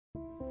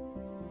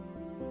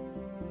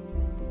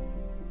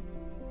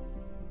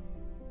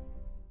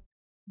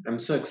I'm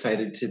so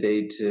excited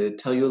today to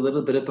tell you a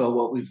little bit about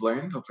what we've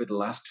learned over the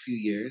last few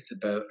years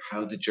about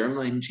how the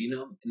germline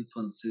genome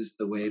influences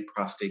the way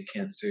prostate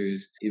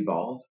cancers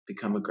evolve,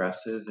 become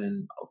aggressive,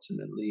 and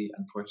ultimately,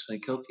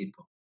 unfortunately, kill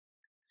people.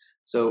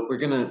 So, we're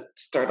going to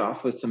start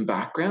off with some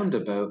background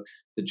about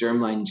the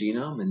germline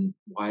genome and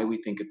why we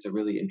think it's a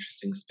really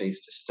interesting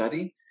space to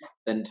study.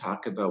 Then,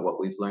 talk about what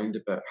we've learned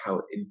about how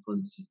it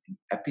influences the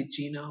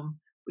epigenome,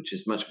 which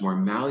is much more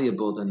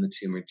malleable than the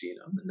tumor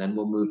genome. And then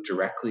we'll move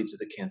directly to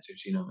the cancer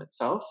genome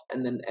itself,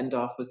 and then end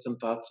off with some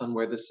thoughts on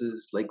where this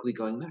is likely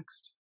going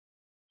next.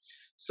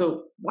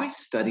 So, why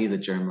study the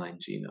germline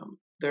genome?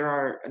 There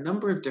are a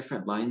number of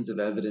different lines of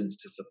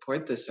evidence to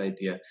support this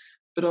idea,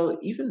 but I'll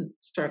even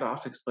start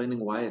off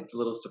explaining why it's a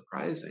little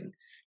surprising.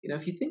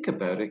 If you think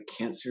about it,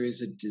 cancer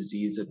is a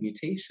disease of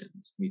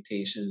mutations,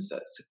 mutations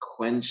that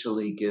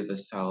sequentially give a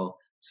cell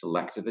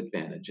selective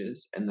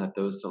advantages, and that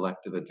those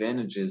selective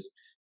advantages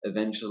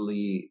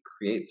eventually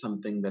create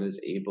something that is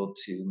able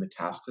to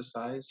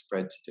metastasize,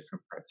 spread to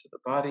different parts of the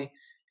body,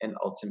 and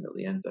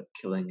ultimately ends up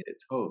killing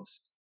its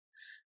host.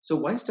 So,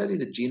 why study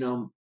the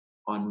genome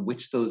on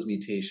which those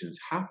mutations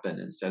happen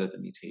instead of the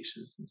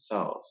mutations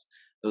themselves?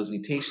 Those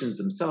mutations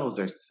themselves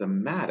are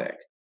somatic,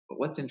 but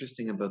what's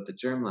interesting about the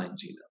germline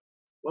genome?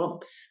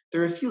 Well,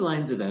 there are a few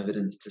lines of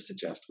evidence to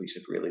suggest we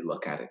should really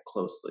look at it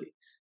closely.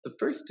 The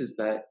first is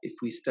that if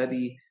we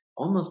study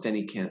almost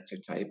any cancer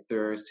type,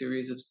 there are a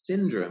series of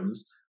syndromes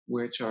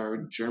which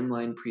are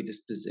germline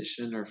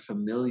predisposition or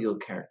familial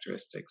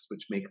characteristics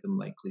which make them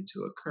likely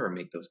to occur,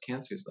 make those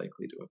cancers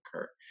likely to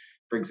occur.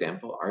 For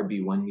example,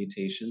 RB1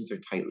 mutations are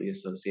tightly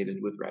associated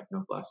with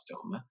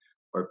retinoblastoma,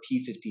 or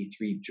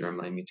P53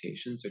 germline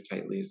mutations are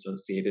tightly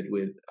associated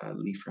with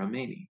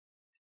Li-Fraumeni.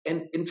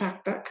 And in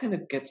fact, that kind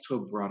of gets to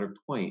a broader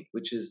point,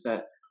 which is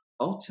that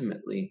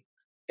ultimately,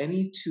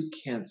 any two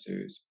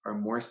cancers are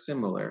more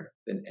similar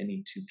than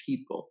any two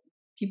people.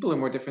 People are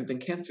more different than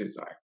cancers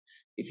are.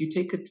 If you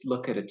take a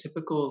look at a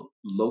typical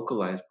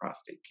localized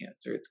prostate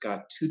cancer, it's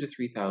got 2 to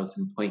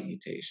 3,000 point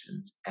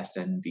mutations,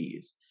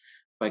 SNVs.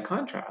 By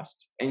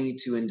contrast, any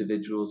two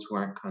individuals who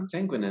aren't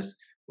consanguineous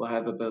will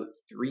have about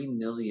 3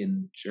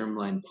 million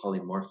germline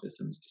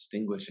polymorphisms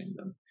distinguishing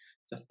them.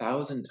 It's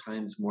 1,000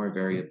 times more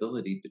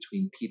variability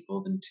between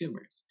people than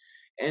tumors.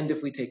 And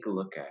if we take a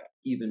look at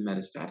even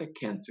metastatic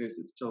cancers,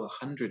 it's still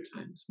 100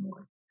 times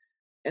more.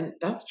 And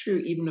that's true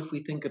even if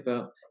we think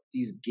about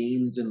these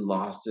gains and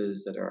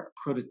losses that are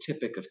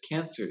prototypic of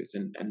cancers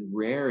and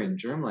rare in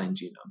germline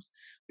genomes.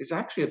 There's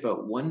actually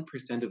about 1%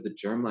 of the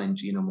germline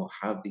genome will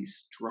have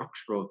these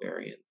structural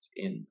variants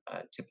in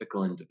a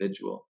typical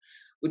individual,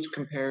 which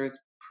compares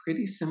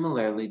pretty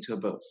similarly to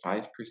about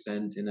 5%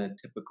 in a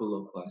typical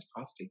localized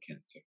prostate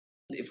cancer.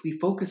 If we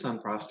focus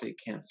on prostate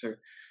cancer,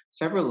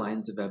 several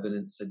lines of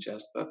evidence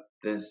suggest that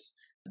this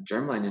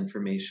germline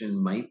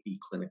information might be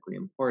clinically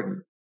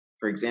important.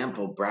 For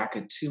example,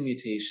 BRCA2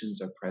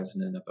 mutations are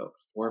present in about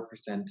 4%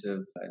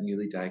 of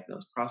newly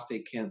diagnosed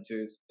prostate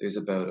cancers. There's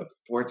about a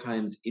 4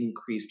 times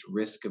increased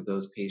risk of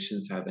those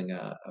patients having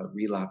a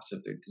relapse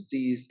of their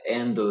disease,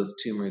 and those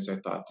tumors are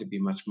thought to be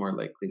much more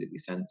likely to be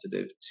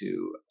sensitive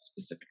to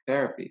specific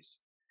therapies.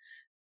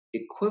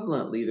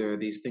 Equivalently, there are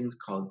these things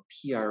called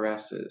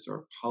PRSs,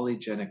 or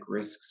polygenic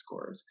risk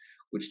scores,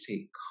 which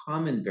take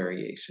common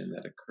variation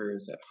that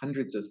occurs at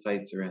hundreds of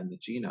sites around the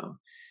genome.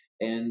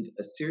 And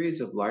a series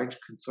of large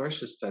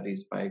consortia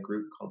studies by a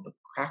group called the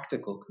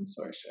Practical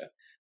Consortia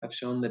have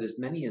shown that as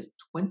many as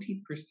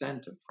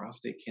 20% of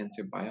prostate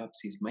cancer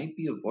biopsies might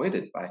be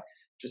avoided by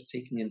just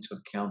taking into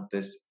account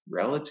this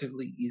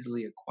relatively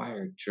easily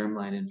acquired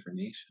germline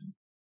information.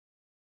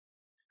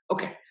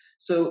 Okay,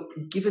 so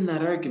given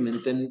that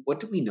argument, then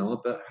what do we know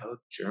about how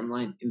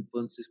germline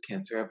influences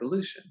cancer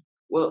evolution?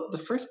 Well, the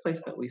first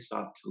place that we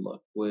sought to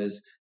look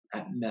was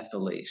at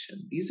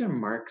methylation. These are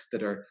marks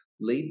that are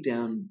laid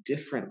down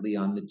differently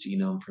on the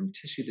genome from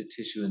tissue to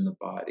tissue in the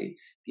body.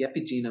 The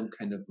epigenome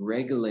kind of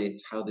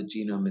regulates how the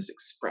genome is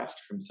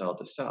expressed from cell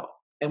to cell.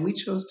 And we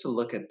chose to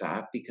look at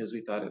that because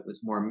we thought it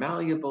was more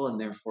malleable and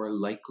therefore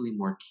likely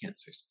more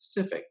cancer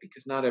specific,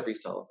 because not every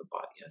cell of the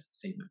body has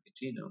the same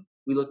epigenome.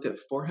 We looked at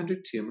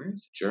 400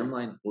 tumors,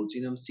 germline whole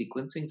genome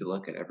sequencing to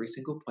look at every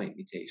single point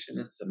mutation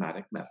and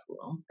somatic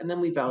methylome, and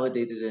then we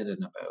validated it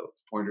in about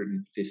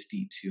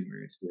 450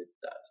 tumors with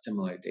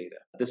similar data.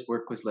 This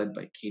work was led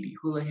by Katie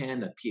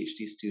Houlihan, a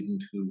PhD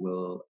student who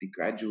will be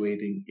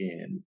graduating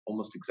in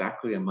almost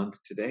exactly a month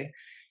today.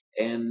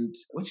 And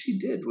what she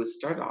did was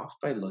start off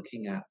by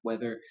looking at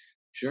whether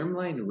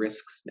germline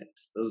risk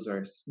SNPs, those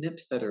are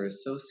SNPs that are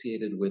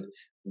associated with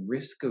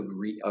risk of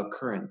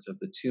reoccurrence of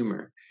the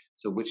tumor,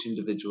 so which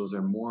individuals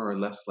are more or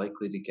less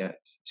likely to get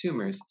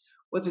tumors,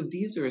 whether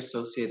these are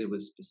associated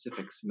with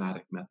specific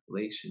somatic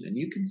methylation. And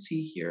you can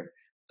see here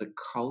the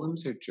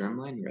columns are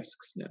germline risk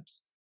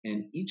SNPs,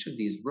 and each of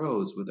these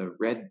rows with a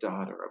red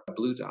dot or a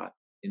blue dot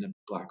in a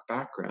black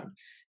background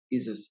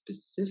is a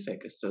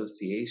specific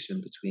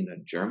association between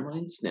a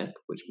germline SNP,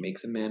 which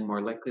makes a man more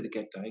likely to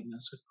get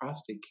diagnosed with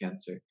prostate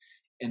cancer,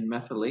 and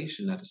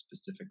methylation at a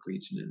specific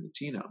region in the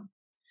genome.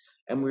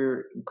 And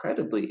we're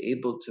incredibly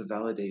able to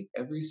validate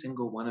every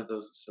single one of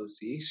those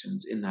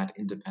associations in that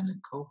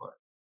independent cohort.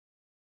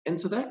 And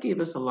so that gave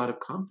us a lot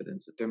of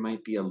confidence that there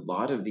might be a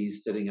lot of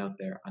these sitting out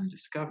there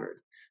undiscovered.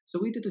 So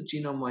we did a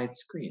genome wide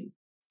screen.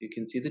 You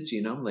can see the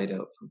genome laid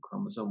out from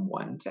chromosome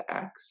 1 to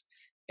X.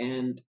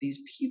 And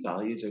these p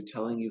values are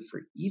telling you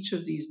for each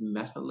of these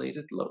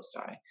methylated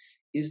loci,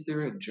 is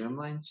there a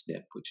germline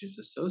SNP which is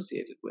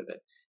associated with it?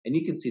 And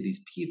you can see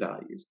these p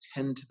values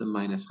 10 to the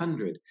minus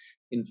 100,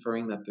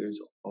 inferring that there's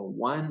a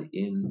 1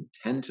 in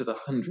 10 to the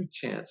 100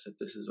 chance that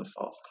this is a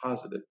false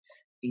positive.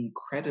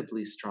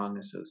 Incredibly strong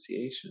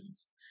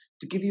associations.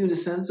 To give you a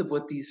sense of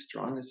what these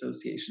strong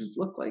associations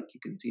look like,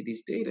 you can see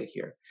these data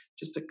here.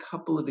 Just a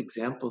couple of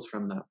examples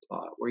from that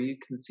plot where you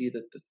can see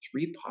that the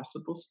three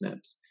possible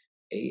SNPs,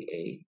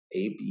 AA,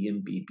 AB,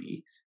 and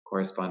BB,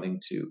 corresponding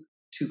to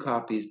two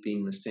copies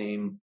being the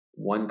same,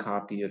 one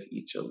copy of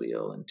each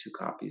allele, and two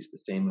copies the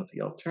same of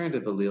the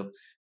alternative allele,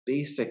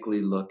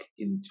 basically look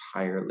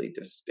entirely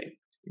distinct.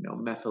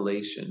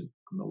 Methylation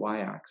on the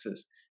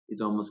y-axis is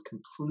almost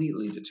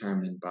completely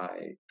determined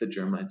by the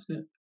germline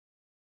SNP.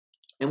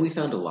 And we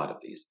found a lot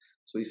of these.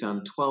 So we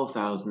found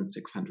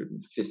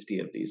 12,650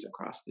 of these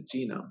across the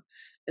genome.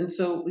 And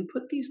so we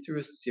put these through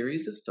a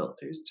series of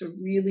filters to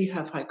really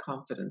have high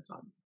confidence on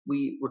them.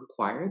 We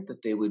required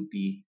that they would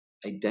be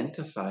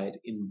identified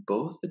in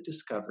both the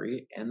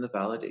discovery and the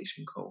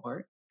validation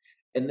cohort.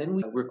 And then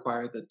we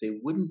required that they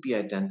wouldn't be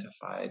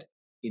identified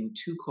in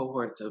two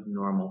cohorts of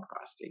normal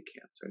prostate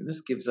cancer. And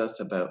this gives us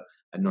about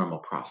a normal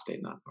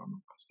prostate, not normal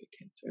prostate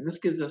cancer. And this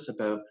gives us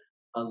about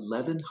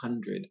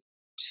 1,100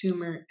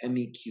 tumor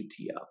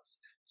MEQTLs,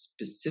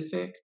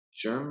 specific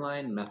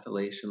germline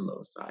methylation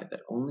loci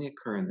that only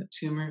occur in the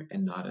tumor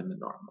and not in the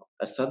normal.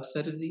 A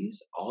subset of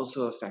these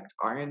also affect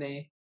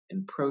RNA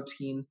and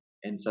protein,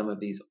 and some of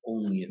these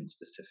only and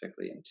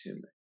specifically in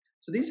tumor.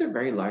 So these are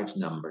very large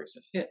numbers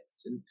of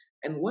hits.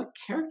 And what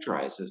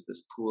characterizes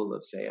this pool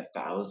of, say,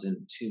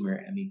 1,000 tumor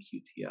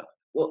MEQTL?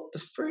 Well, the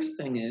first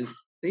thing is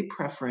they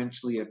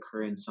preferentially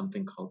occur in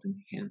something called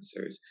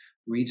enhancers,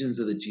 regions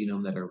of the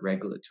genome that are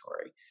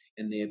regulatory,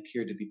 and they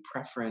appear to be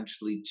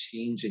preferentially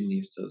changing the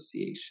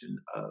association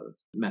of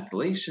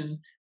methylation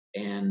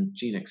and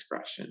gene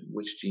expression,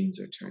 which genes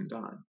are turned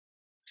on.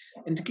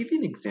 And to give you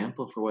an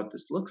example for what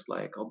this looks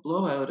like, I'll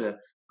blow out a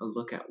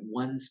look at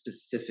one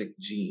specific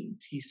gene,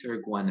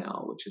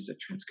 TSERG1L, which is a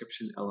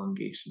transcription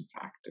elongation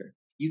factor.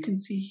 You can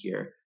see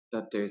here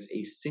that there's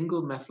a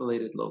single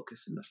methylated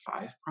locus in the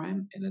 5'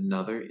 and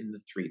another in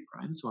the 3',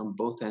 so on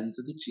both ends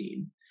of the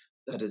gene,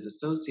 that is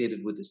associated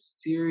with a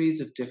series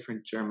of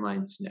different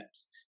germline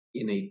SNPs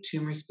in a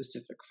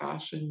tumor-specific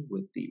fashion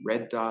with the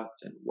red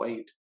dots and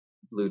white,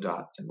 blue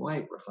dots and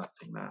white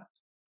reflecting that.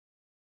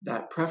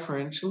 That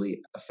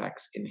preferentially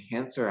affects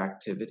enhancer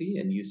activity,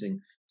 and using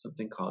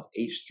something called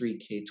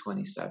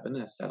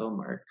H3K27 as settle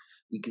mark,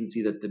 we can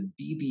see that the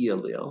BB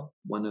allele,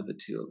 one of the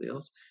two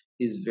alleles,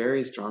 is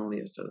very strongly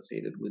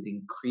associated with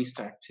increased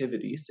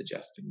activity,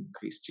 suggesting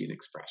increased gene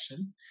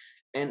expression.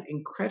 And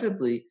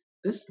incredibly,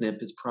 this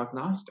SNP is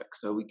prognostic.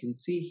 So we can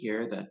see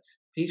here that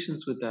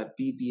patients with that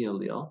BB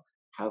allele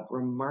have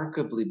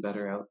remarkably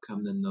better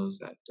outcome than those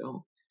that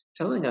don't,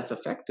 telling us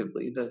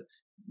effectively that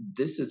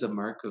this is a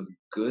mark of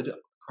good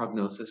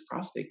prognosis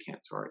prostate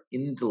cancer or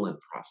indolent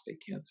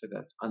prostate cancer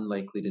that's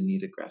unlikely to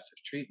need aggressive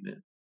treatment.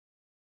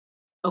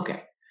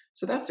 Okay,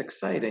 so that's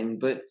exciting,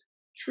 but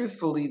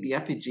truthfully, the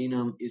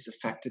epigenome is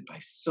affected by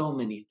so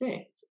many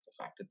things. It's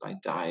affected by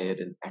diet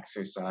and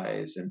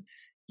exercise and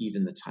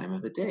even the time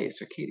of the day,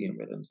 circadian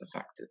rhythms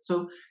affected.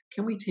 So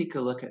can we take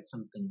a look at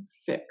something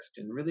fixed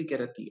and really get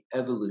at the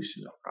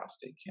evolution of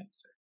prostate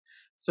cancer?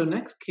 So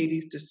next,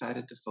 Katie's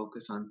decided to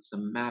focus on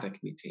somatic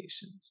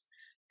mutations.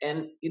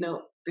 And,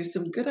 there's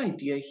some good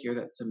idea here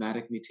that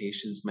somatic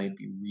mutations might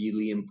be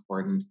really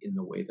important in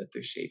the way that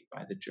they're shaped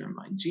by the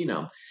germline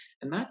genome.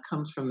 And that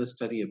comes from the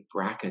study of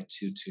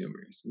BRCA2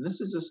 tumors. And this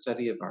is a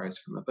study of ours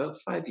from about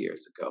 5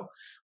 years ago,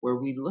 where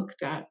we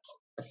looked at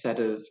a set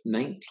of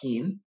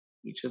 19,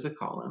 each of the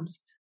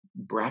columns,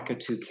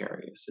 BRCA2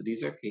 carriers. So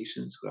these are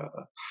patients who have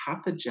a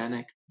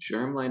pathogenic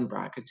germline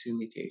BRCA2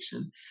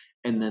 mutation,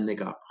 and then they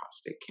got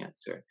prostate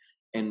cancer.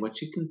 And what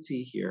you can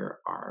see here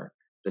are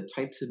the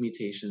types of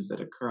mutations that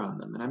occur on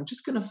them. And I'm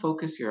just going to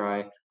focus your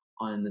eye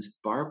on this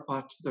bar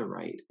plot to the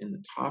right in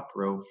the top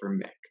row for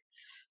MYC.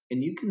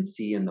 And you can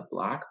see in the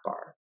black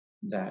bar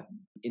that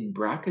in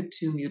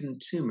BRCA2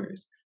 mutant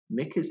tumors,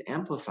 MYC is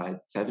amplified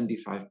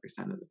 75%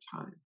 of the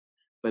time.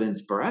 But in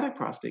sporadic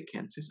prostate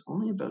cancers,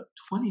 only about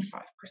 25%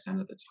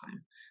 of the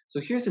time.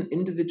 So here's an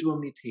individual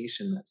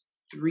mutation that's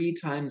 3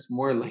 times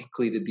more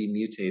likely to be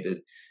mutated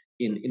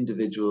in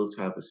individuals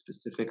who have a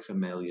specific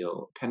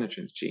familial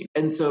penetrance gene.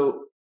 And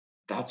so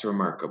that's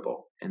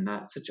remarkable. And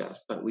that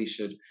suggests that we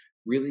should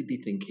really be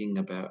thinking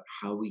about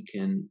how we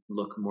can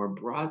look more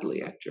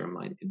broadly at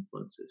germline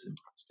influences in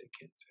prostate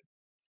cancer.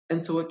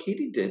 And so what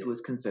Katie did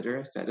was consider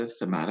a set of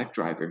somatic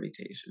driver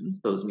mutations,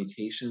 those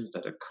mutations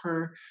that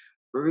occur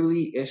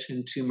early-ish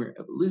in tumor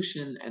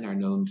evolution and are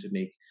known to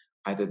make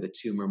either the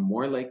tumor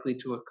more likely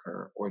to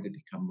occur or to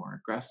become more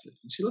aggressive.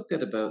 And she looked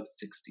at about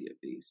 60 of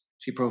these.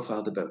 She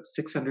profiled about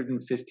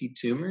 650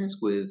 tumors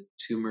with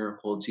tumor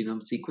whole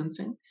genome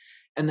sequencing,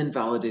 and then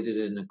validated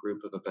it in a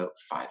group of about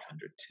 500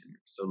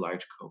 tumors, so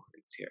large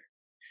cohorts here.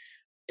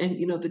 And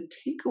the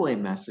takeaway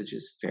message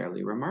is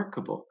fairly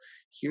remarkable.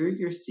 Here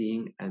you're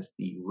seeing as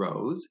the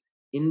rows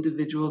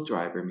individual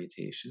driver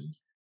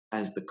mutations,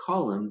 as the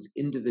columns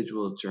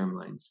individual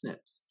germline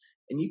SNPs.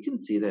 And you can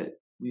see that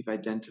we've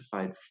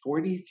identified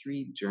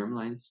 43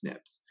 germline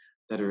SNPs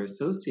that are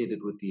associated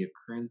with the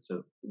occurrence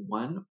of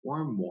one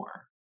or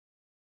more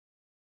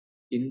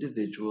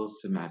individual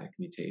somatic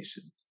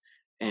mutations.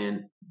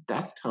 And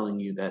that's telling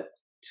you that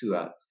to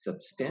a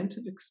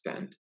substantive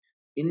extent,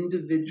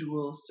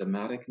 individual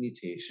somatic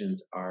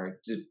mutations are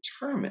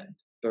determined,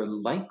 their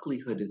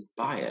likelihood is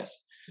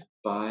biased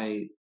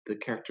by the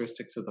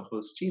characteristics of the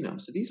host genome.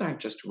 So these aren't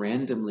just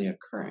randomly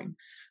occurring,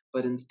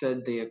 but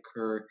instead they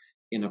occur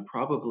in a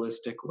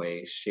probabilistic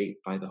way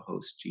shaped by the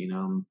host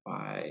genome,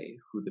 by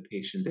who the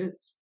patient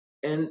is.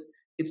 And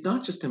it's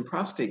not just in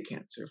prostate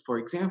cancer. For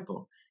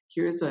example,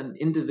 here's an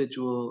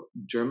individual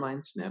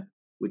germline SNP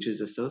which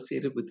is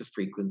associated with the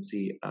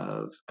frequency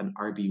of an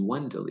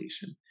RB1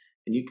 deletion.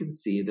 And you can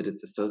see that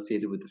it's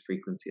associated with the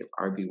frequency of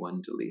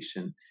RB1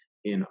 deletion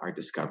in our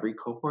discovery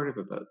cohort of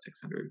about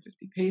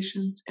 650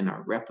 patients, in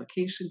our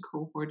replication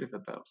cohort of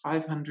about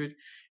 500,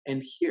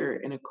 and here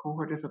in a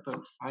cohort of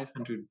about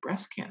 500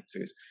 breast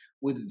cancers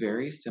with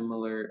very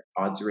similar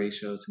odds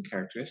ratios and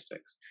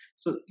characteristics.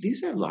 So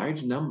these are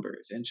large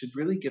numbers and should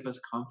really give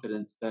us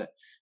confidence that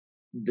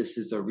this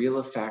is a real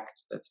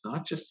effect that's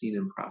not just seen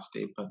in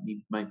prostate, but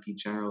might be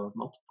general of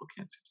multiple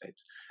cancer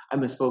types. I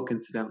misspoke,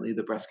 incidentally,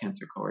 the breast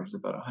cancer cohort is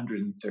about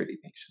 130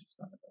 patients,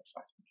 not about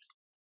 500.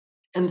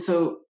 And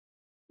so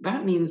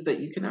that means that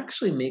you can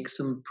actually make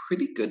some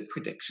pretty good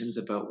predictions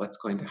about what's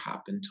going to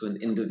happen to an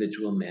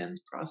individual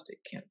man's prostate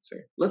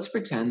cancer. Let's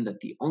pretend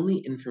that the only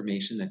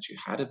information that you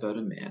had about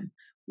a man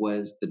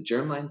was the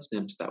germline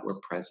SNPs that were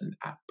present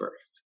at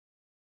birth.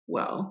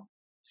 Well,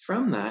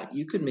 from that,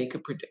 you could make a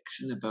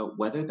prediction about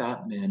whether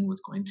that man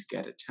was going to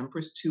get a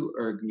TMPRSS2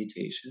 ERG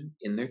mutation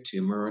in their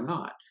tumor or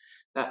not.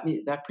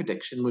 That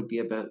prediction would be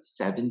about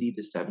 70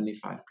 to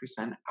 75%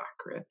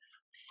 accurate,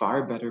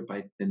 far better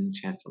by thin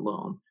chance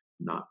alone,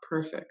 not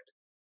perfect.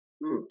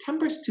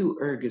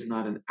 TMPRSS2 ERG is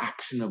not an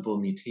actionable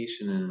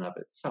mutation in and of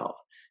itself.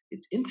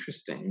 It's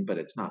interesting, but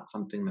it's not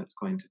something that's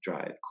going to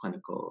drive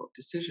clinical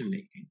decision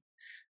making.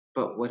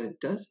 But what it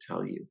does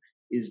tell you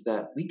is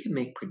that we can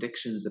make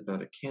predictions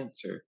about a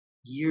cancer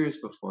years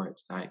before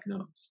it's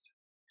diagnosed.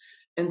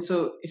 And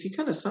so, if you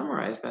kind of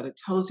summarize that, it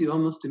tells you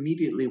almost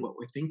immediately what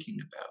we're thinking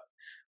about.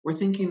 We're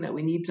thinking that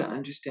we need to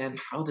understand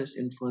how this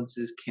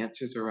influences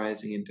cancers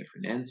arising in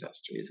different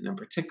ancestries. And in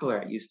particular,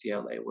 at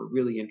UCLA, we're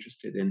really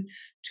interested in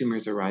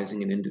tumors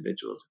arising in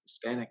individuals of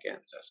Hispanic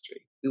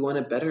ancestry. We want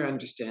to better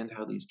understand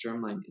how these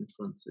germline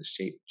influences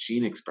shape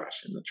gene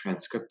expression, the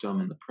transcriptome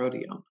and the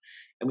proteome.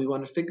 And we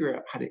want to figure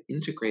out how to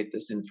integrate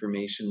this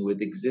information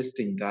with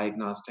existing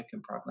diagnostic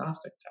and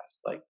prognostic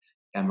tests like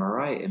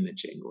MRI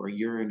imaging or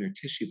urine or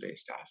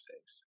tissue-based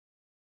assays.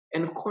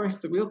 And of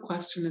course, the real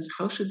question is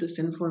how should this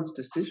influence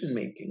decision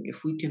making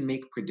if we can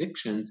make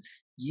predictions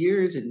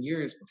years and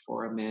years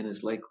before a man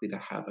is likely to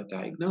have a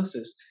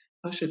diagnosis?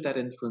 How should that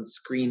influence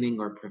screening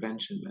or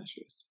prevention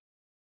measures?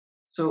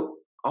 So,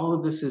 all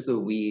of this is a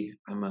we.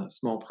 I'm a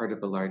small part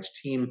of a large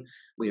team.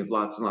 We have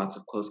lots and lots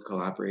of close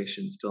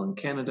collaboration still in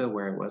Canada,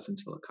 where I was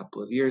until a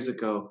couple of years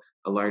ago,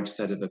 a large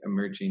set of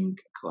emerging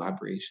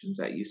collaborations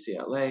at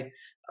UCLA.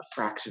 A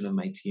fraction of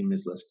my team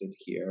is listed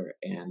here,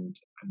 and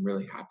I'm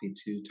really happy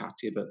to talk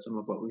to you about some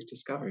of what we've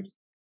discovered.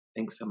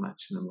 Thanks so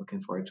much, and I'm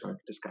looking forward to our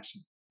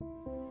discussion.